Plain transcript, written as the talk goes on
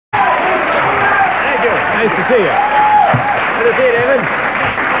Nice to see you. Good to see you, David.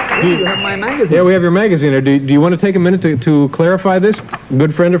 You have my magazine. Yeah, we have your magazine there. Do you want to take a minute to clarify this?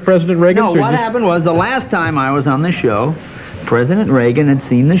 Good friend of President Reagan? No, what happened was the last time I was on the show, President Reagan had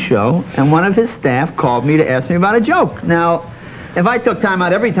seen the show, and one of his staff called me to ask me about a joke. Now, if I took time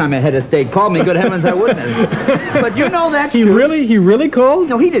out every time a head of state called me, good heavens, I wouldn't have. But you know that's true. He really called?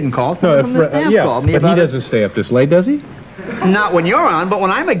 No, he didn't call. Someone from the staff called me about But he doesn't stay up this late, does he? Not when you're on, but when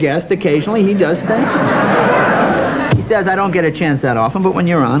I'm a guest, occasionally he does stay. He says I don't get a chance that often, but when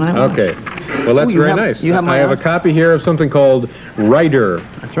you're on, I'm on. Okay. Well, that's very nice. I have a copy here of something called Rider.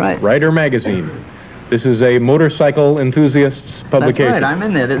 That's right. Rider Magazine. This is a motorcycle enthusiast's publication. That's right. I'm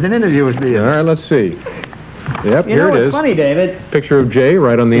in there. There's an interview with you. All right, let's see. Yep, here it is. It's funny, David. Picture of Jay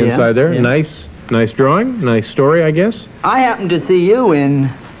right on the inside there. Yeah. Nice drawing. Nice story, I guess. I happened to see you in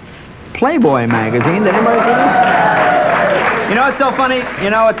Playboy magazine. Did anybody see this? You know what's so funny? You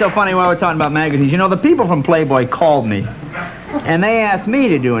know what's so funny while we're talking about magazines? You know, the people from Playboy called me, and they asked me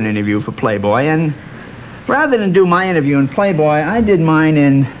to do an interview for Playboy, and rather than do my interview in Playboy, I did mine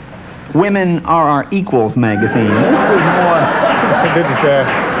in Women Are Our Equals magazine. This is more...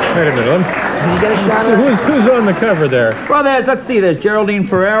 Wait a minute. Can you get a shot of it? Who's on the cover there? Well, let's see, there's Geraldine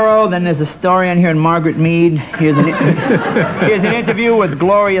Ferrero, then there's a story on here in Margaret Mead. Here's an interview with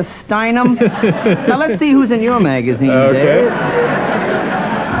Gloria Steinem. Now, let's see who's in your magazine, okay. Dave.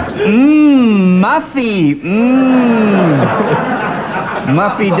 Muffy.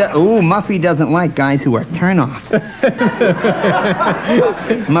 Muffy doesn't like guys who are turn-offs.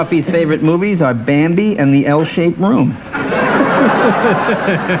 Muffy's favorite movies are Bambi and The L-Shaped Room.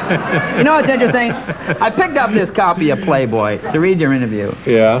 You know what's interesting? I picked up this copy of Playboy to read your interview.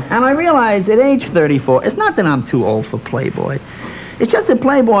 Yeah. And I realized at age 34, it's not that I'm too old for Playboy. It's just that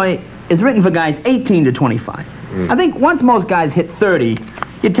Playboy is written for guys 18 to 25. I think once most guys hit 30,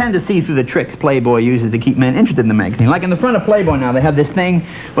 you tend to see through the tricks Playboy uses to keep men interested in the magazine. Like in the front of Playboy now, they have this thing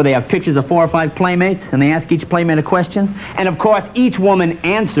where they have pictures of 4 or 5 playmates, and they ask each playmate a question. And of course, each woman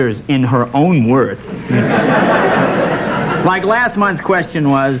answers in her own words. Like last month's question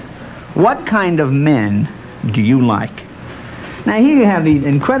was, what kind of men do you like? Now here you have these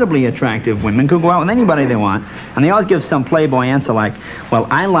incredibly attractive women who go out with anybody they want, and they always give some Playboy answer like, well,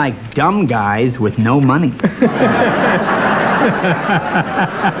 I like dumb guys with no money.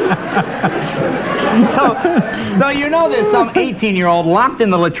 So you know there's some 18-year-old locked in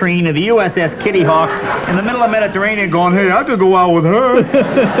the latrine of the USS Kitty Hawk in the middle of the Mediterranean going, hey, I could go out with her. I'm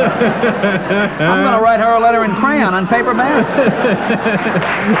going to write her a letter in crayon on paper bag.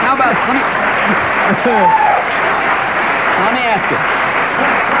 How about, let me ask you.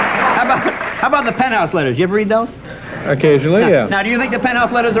 How about the Penthouse letters? You ever read those? Occasionally, yeah. Now, do you think the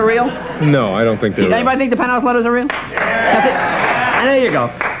Penthouse letters are real? No, I don't think they're real. Anybody think the Penthouse letters are real? That's it. And there you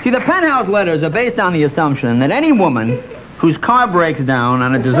go. See, the Penthouse letters are based on the assumption that any woman whose car breaks down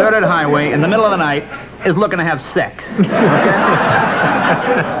on a deserted highway in the middle of the night is looking to have sex. Okay?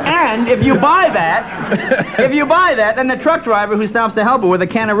 And if you buy that, then the truck driver who stops to help her with a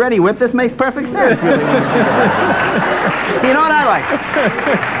can of Ready Whip, this makes perfect sense. So you know what I like?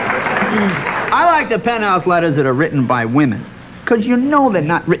 I like the Penthouse letters that are written by women. Because you know they're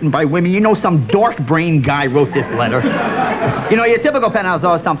not written by women. You know some dork-brained guy wrote this letter. You know, your typical Penthouse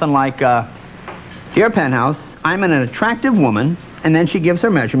is something like, Dear Penthouse, I'm an attractive woman, and then she gives her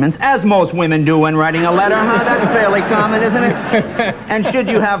measurements, as most women do when writing a letter. Huh? That's fairly common, isn't it? And should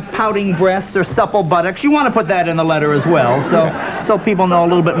you have pouting breasts or supple buttocks, you want to put that in the letter as well, so people know a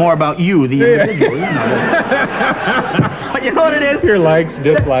little bit more about you, the individual. You know. But you know what it is? Your likes,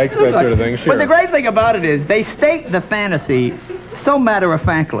 dislikes, that sort of thing, sure. But the great thing about it is they state the fantasy so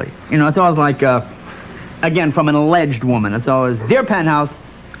matter-of-factly. You know, it's always like, again, from an alleged woman. It's always, Dear Penthouse,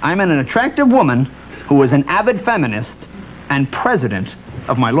 I'm an attractive woman who is an avid feminist and president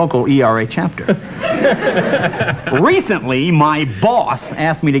of my local ERA chapter. Recently, my boss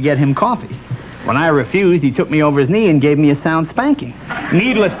asked me to get him coffee. When I refused, he took me over his knee and gave me a sound spanking.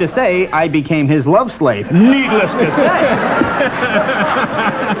 Needless to say, I became his love slave. Needless to say.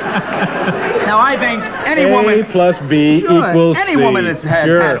 Now, I think any woman... A plus B equals any C. woman that's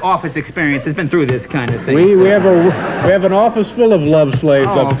had office experience has been through this kind of thing. We have an office full of love slaves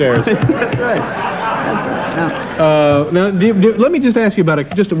upstairs. That's right. That's right. Now, let me just ask you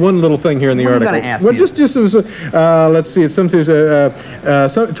about just one little thing here in the article. What are you going to ask well, me? Let's see. It's sometimes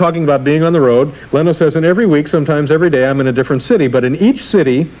talking about being on the road. Leno says, and every week, sometimes every day, I'm in a different city. But in each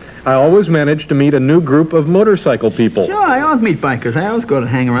city, I always manage to meet a new group of motorcycle people. Sure, I always meet bikers. I always go to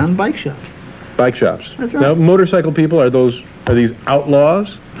hang around bike shops. Bike shops. That's right. Now, motorcycle people, are these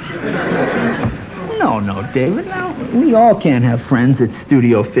outlaws? No, David. No, we all can't have friends at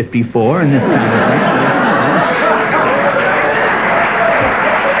Studio 54 and this kind of thing.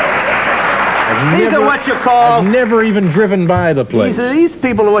 These are what you call... I've never even driven by the place. These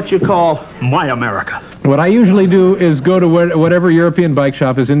people are what you call My America. What I usually do is go to whatever European bike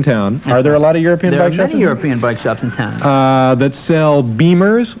shop is in town. Are there a lot of European bike shops? There are many European bike shops in town. That sell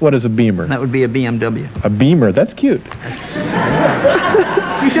Beamers. What is a Beamer? That would be a BMW. A Beamer. That's cute.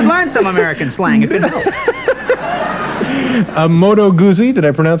 You should learn some American slang. It could help. A Moto Guzzi. Did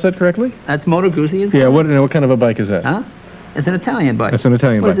I pronounce that correctly? That's Moto Guzzi, is it? Yeah. What kind of a bike is that? Huh? It's an Italian bike. It's an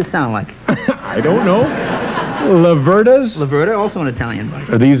Italian bike. bike. What does it sound like? I don't know. Lavertas? Laverta, also an Italian bike.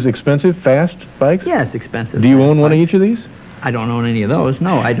 Are these expensive, fast bikes? Yes, expensive. Do you own one of each of these? I don't own any of those.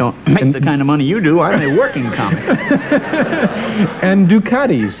 No, I don't make the kind of money you do. I'm a working comic. And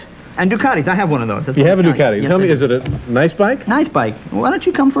Ducatis. And Ducatis. I have one of those. That's you have a Ducati. Yes, Tell me, is it a nice bike? Nice bike. Why don't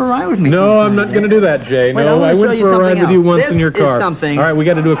you come for a ride with me? No, I'm not going to do that, Jay. Wait, no, I went for a ride with you once in your car. This is something... All right, we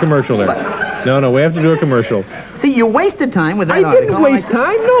got to do a commercial there. No, we have to do a commercial. See, you wasted time with that I didn't waste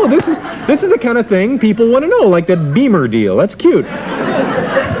time. No, this is the kind of thing people want to know, like that Beamer deal. That's cute.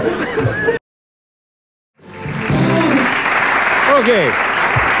 Okay,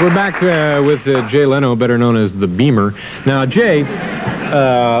 we're back with Jay Leno, better known as the Beamer. Now, Jay,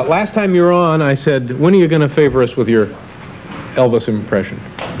 last time you were on, I said, when are you going to favor us with your Elvis impression?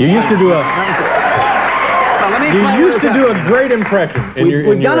 You used to do a... You used to do a great impression in your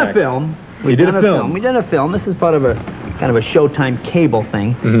We've done a film. We did a film. We did a film. This is part of a kind of a Showtime cable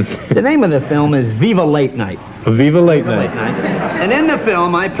thing. Mm-hmm. The name of the film is Viva Late Night. Viva Late Night. And in the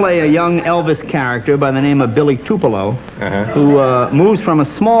film, I play a young Elvis character by the name of Billy Tupelo, who moves from a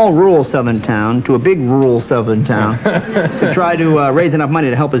small rural southern town to a big rural southern town to try to raise enough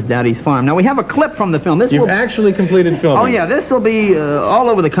money to help his daddy's farm. Now, we have a clip from the film. You've actually completed filming. Oh, yeah. This will be all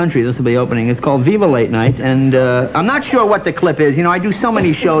over the country. This will be opening. It's called Viva Late Night, and I'm not sure what the clip is. You know, I do so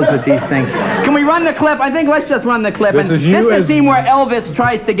many shows with these things. Can we run the clip? I think let's just run the clip. This is the scene where Elvis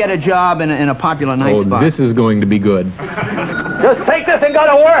tries to get a job in a popular night spot. This is going to be good. Just take this and go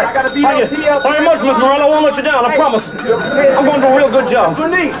to work. I gotta be very much, Miss Morello. I won't let you down. I promise. I'm going to do a real good job.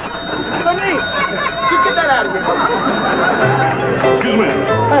 Bernice! Bernice! Get that out of here. Excuse me.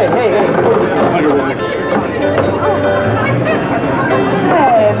 Hey.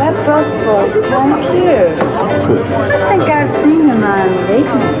 Hey, that busboy's kind of cute. I think I've seen him on Late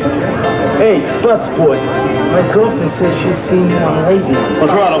Night. Hey, busboy. My girlfriend says she's seen you on Late Night.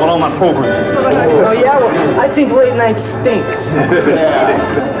 What's right on my program? Oh, yeah? Well, I think Late Night stinks.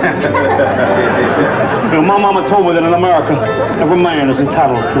 My mama told me that in America, every man is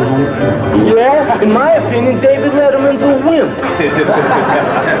entitled to his own opinion. Yeah? In my opinion, David Letterman's a wimp.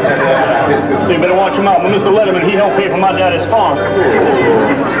 You better watch him out. When Mr. Letterman, he helped pay for my daddy's farm.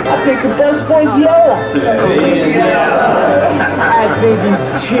 I think the busboy's yellow. I think he's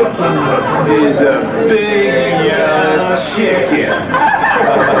chicken. He's a big yellow chicken.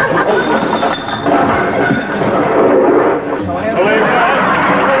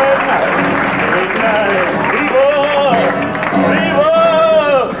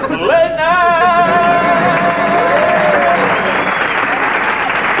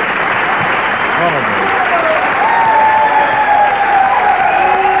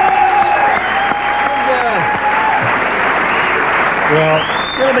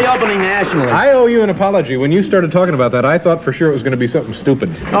 It'll be opening nationally. I owe you an apology. When you started talking about that, I thought for sure it was going to be something stupid.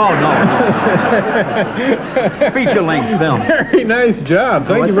 Oh, no. Feature-length film. Very nice job.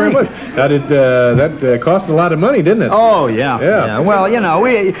 Thank you very much. That cost a lot of money, didn't it? Oh, yeah. Well, you know,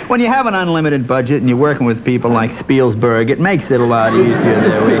 when you have an unlimited budget and you're working with people like Spielberg, it makes it a lot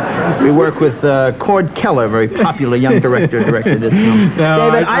easier. We work with Cord Keller, very popular young directed this film. Now,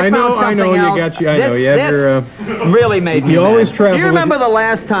 David, I know, you got you. I know you have your. Really made me. You always travel. Do you remember the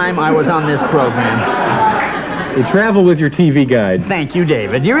last time I was on this program? You travel with your TV guide. Thank you,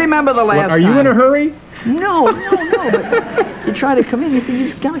 David. Do you remember the last time? Are you in a hurry? No, but you try to come in, you see,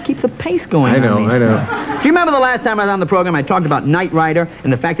 you've got to keep the pace going. I know. Do you remember the last time I was on the program, I talked about Knight Rider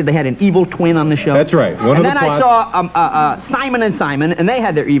and the fact that they had an evil twin on the show? That's right. And then I saw Simon and Simon, and they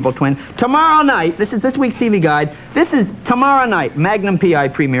had their evil twin. Tomorrow night, this is this week's TV guide, this is tomorrow night, Magnum P.I.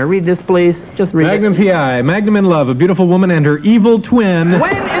 premiere. Read this, please. Just read Magnum P.I., Magnum in Love, a beautiful woman and her evil twin.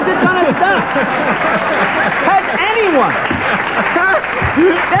 When is it going to stop?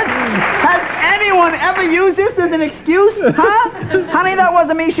 Has anyone ever used this as an excuse? Huh? Honey, that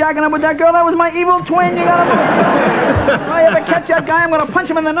wasn't me shacking up with that girl. That was my evil twin. You gotta... If I ever catch that guy, I'm gonna punch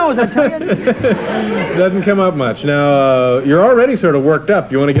him in the nose, I tell you. Doesn't come up much. Now, you're already sort of worked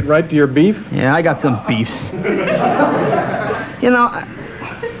up. You want to get right to your beef? Yeah, I got some beefs. You know,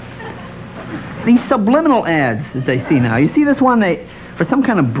 these subliminal ads that they see now. You see this one, for some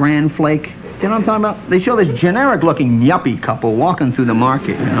kind of bran flake. Do you know what I'm talking about? They show this generic-looking yuppie couple walking through the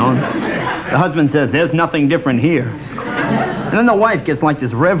market, you know. The husband says, there's nothing different here. And then the wife gets like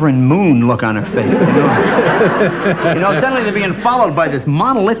this Reverend Moon look on her face. Suddenly they're being followed by this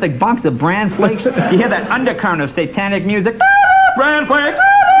monolithic box of bran flakes. You hear that undercurrent of satanic music. Bran flakes!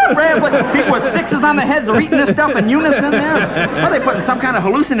 Bran flakes! People with sixes on their heads are eating this stuff in unison there. Are they putting some kind of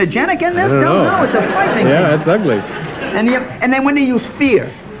hallucinogenic in this? No, it's a frightening thing. Yeah, it's ugly. And then when they use fear,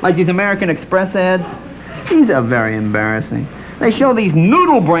 like these American Express ads, these are very embarrassing. They show these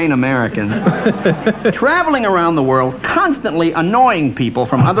noodle-brain Americans traveling around the world, constantly annoying people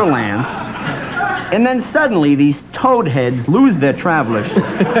from other lands, and then suddenly these toad heads lose their travelership.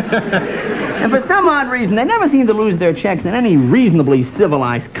 And for some odd reason, they never seem to lose their checks in any reasonably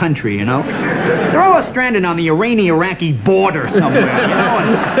civilized country, They're always stranded on the Iranian-Iraqi border somewhere,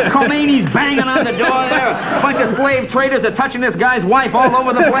 and Khomeini's banging on the door there. A bunch of slave traders are touching this guy's wife all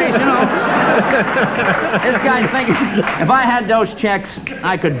over the place, This guy's thinking, if I had those checks,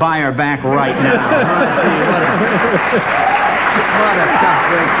 I could buy her back right now. What a tough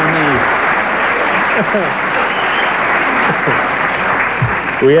break for me.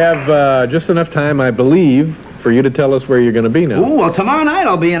 We have just enough time, I believe, for you to tell us where you're going to be now. Ooh, well, tomorrow night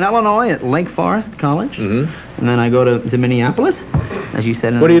I'll be in Illinois at Lake Forest College. And then I go to Minneapolis, as you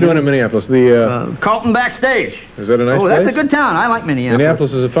said. What are you doing in Minneapolis? Carlton Backstage. Is that a nice place? That's a good town. I like Minneapolis.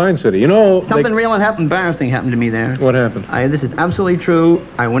 Minneapolis is a fine city. Something real and embarrassing happened to me there. What happened? This is absolutely true.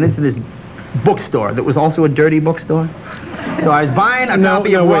 I went into this bookstore that was also a dirty bookstore. So I was buying a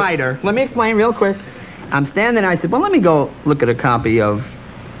copy of Rider. Let me explain real quick. I'm standing there, I said, well, let me go look at a copy of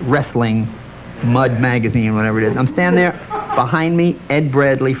Wrestling Mud Magazine, whatever it is. I'm standing there. Behind me, Ed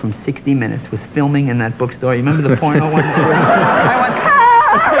Bradley from 60 Minutes was filming in that bookstore. You remember the porno one? I went,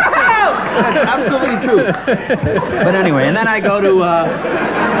 That's absolutely true. But anyway, and then I go to...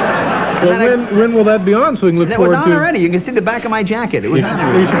 when will that be on so we can look forward to... It was on already. You can see the back of my jacket. It was on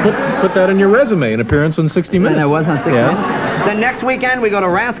already. You should put that in your resume, an appearance on 60 Minutes. And I was on 60 Minutes. Then next weekend we go to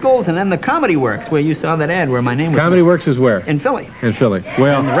Rascals, and then the Comedy Works, where you saw that ad where my name was. Comedy Works is where? In Philly. In Philly.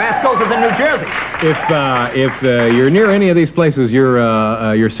 Well, and the Rascals is in New Jersey. If you're near any of these places,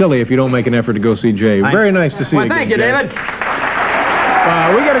 you're silly if you don't make an effort to go see Jay. Very nice to see you. Thank you, Jay. David. We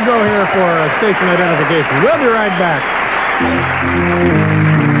got to go here for station identification. We'll be right back.